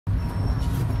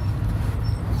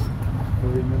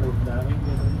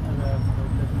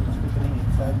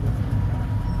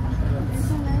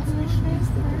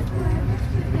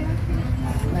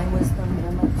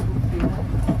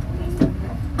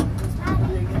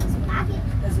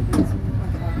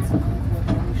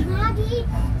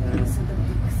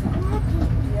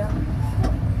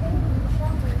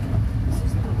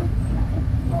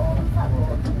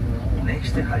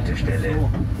Nächste Haltestelle,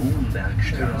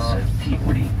 Hohenbergstraße,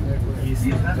 Tivoli.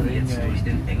 Wir fahren jetzt durch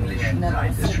den englischen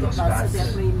Teil des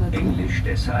Schlossparks. Englisch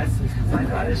deshalb, weil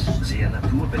alles sehr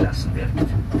naturbelassen wirkt.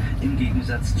 Im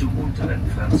Gegensatz zum unteren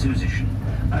französischen,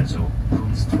 also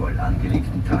kunstvoll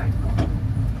angelegten Teil.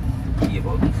 Hier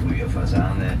wurden früher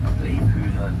Fasane,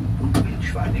 Rebhühner und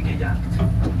Wildschweine gejagt.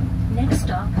 Next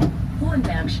stop,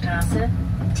 Hohenbergstraße,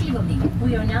 Tivoli.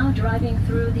 We are now driving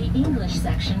through the English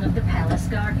section of the Palace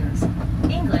Gardens.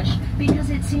 English because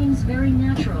it seems very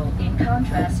natural in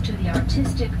contrast to the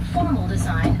artistic, formal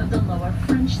design of the lower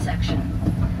French section.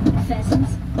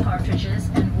 Pheasants, partridges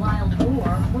and wild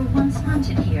boar were once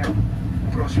hunted here.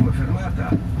 Prossima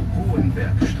fermata,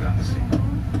 Hohenbergstraße,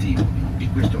 Tivoli.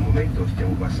 In questo momento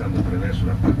stiamo passando attraverso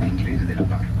la parte inglese del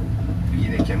parco.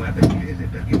 Viene chiamata inglese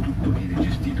perché tutto viene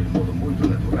gestito in modo molto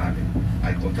naturale,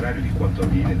 al contrario di quanto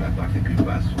avviene nella parte più in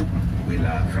basso,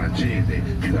 quella francese,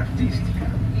 più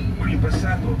artistica. Qui in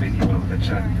passato venivano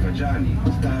cacciati fagiani,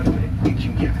 starne e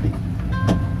cinghiali.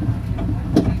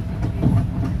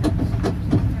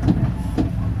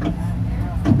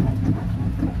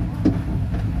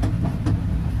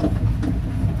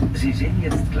 Sie sehen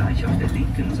jetzt gleich auf der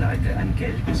linken Seite ein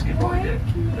gelbes Gebäude.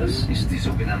 Das ist die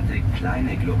sogenannte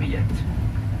Kleine Gloriette.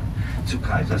 Zu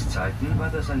Kaisers Zeiten war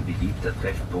das ein beliebter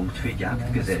Treffpunkt für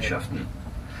Jagdgesellschaften.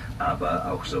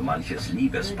 Aber auch so manches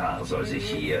Liebespaar soll sich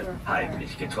hier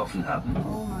heimlich getroffen haben.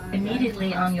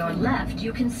 Immediately on your left,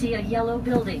 you can see a yellow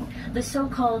building, the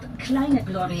so-called Kleine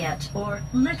Gloriette or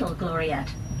Little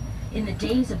Gloriette. In the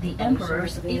days of the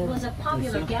emperors, it was a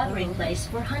popular gathering place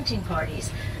for hunting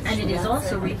parties, and it is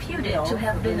also reputed to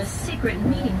have been a secret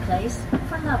meeting place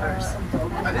for lovers.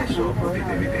 Adesso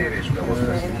potete vedere sulla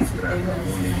vostra sinistra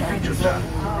un edificio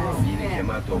giallo, viene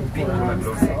chiamato Piccola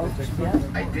Glorietta.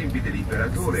 Ai tempi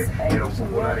dell'imperatore era un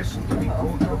popolare punto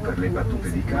d'incontro per le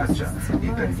battute di caccia e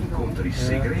per gli incontri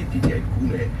segreti di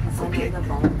alcune copiette.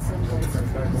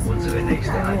 Unsere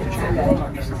nächste Haltestelle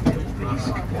ist der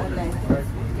Obelisk.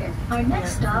 Our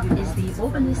next stop is the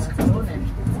Obelisk Brunnen.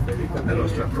 La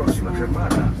nostra prossima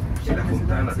fermata è la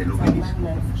fontana dell'Obelisco.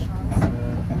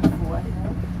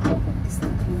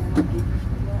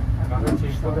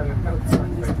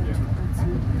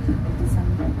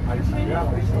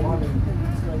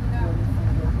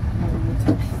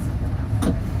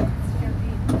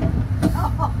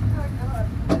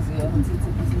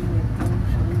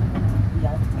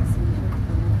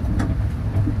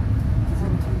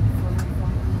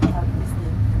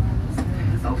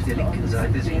 Auf der linken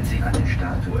Seite sehen Sie eine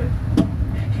Statue.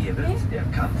 Hier wird der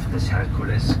Kampf des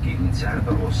Herkules gegen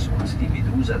Cerberus und die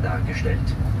Medusa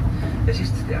dargestellt. Es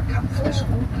ist der Kampf des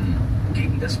Guten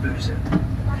gegen das Böse.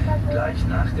 Gleich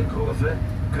nach der Kurve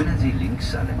können Sie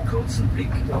links einen kurzen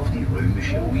Blick auf die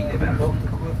römische Ruine werfen.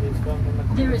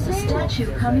 There is a statue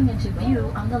coming into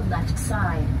view on the left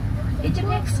side. It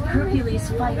depicts Hercules'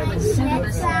 fight with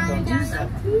Cerberus and Medusa,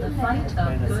 the fight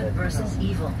of good versus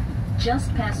evil.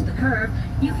 Just past the curve,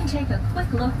 you can take a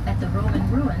quick look at the Roman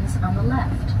ruins on the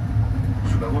left.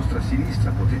 Sulla vostra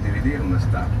sinistra potete vedere una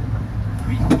statua.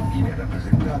 Qui viene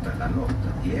rappresentata la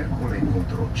lotta di Ercole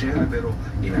contro Cerbero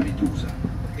e la Medusa,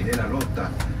 ed è la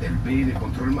lotta del bene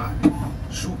contro il male.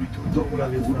 Subito dopo la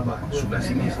curva, sulla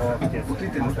sinistra,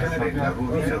 potete notare la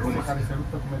rovina romana.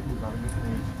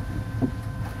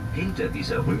 Hinter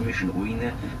dieser römischen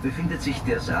Ruine befindet sich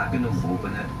der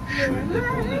sagenumwobene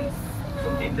Schönbrunner,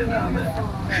 von dem der Name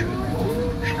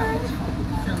Schönbrunn stammt.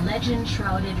 The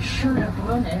legend-shrouded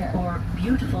Schönbrunner, or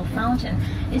Beautiful Fountain,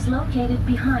 is located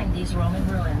behind these Roman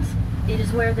ruins. It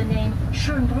is where the name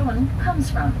Schönbrunn comes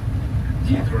from.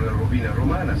 Dietro la rovina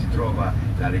romana si trova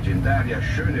la leggendaria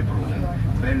Schönbrunn,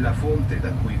 bella fonte da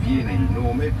cui viene il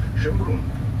nome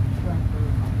Schönbrunn.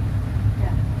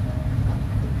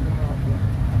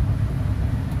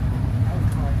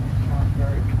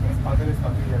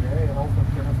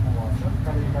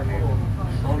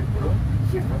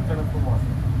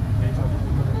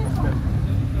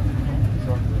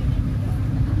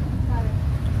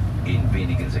 In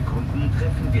wenigen Sekunden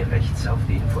treffen wir rechts auf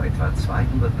den vor etwa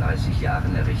 230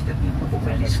 Jahren errichteten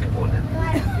Obeliskbrunnen.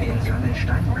 In seinen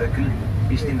Steinblöcken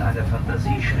ist in einer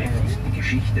Fantasieschrift die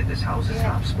Geschichte des Hauses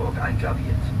Habsburg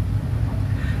eingraviert.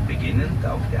 Beginnend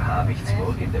auf der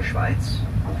Habichtsburg in der Schweiz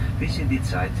bis in die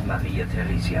Zeit Maria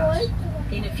Theresias.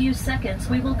 In a few seconds,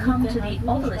 we will come to the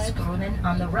Obeliskbrunnen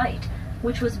on the right,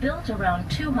 which was built around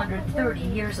 230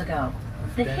 years ago.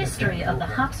 The history of the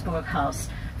Habsburg House,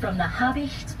 from the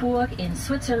Habichtsburg in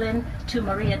Switzerland to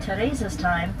Maria Theresa's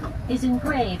time, is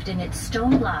engraved in its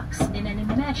stone blocks in an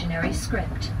imaginary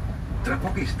script. Tra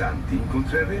pochi istanti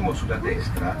incontreremo sulla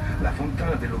destra la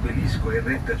fontana dell'obelisco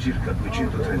eretta circa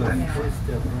 230 anni fa.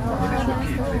 Nelle sue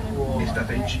pietre è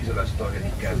stata incisa la storia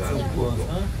di Casa Habsburgo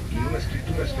in una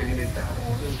scrittura sperimentale,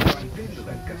 partendo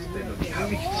dal castello di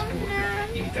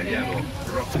Habichtsburg, in italiano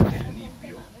Rocca del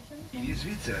Nibbio, in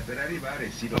Svizzera per arrivare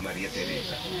sino a Maria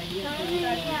Teresa.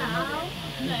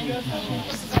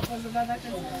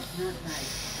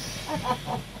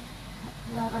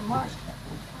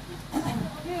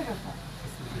 Beautiful.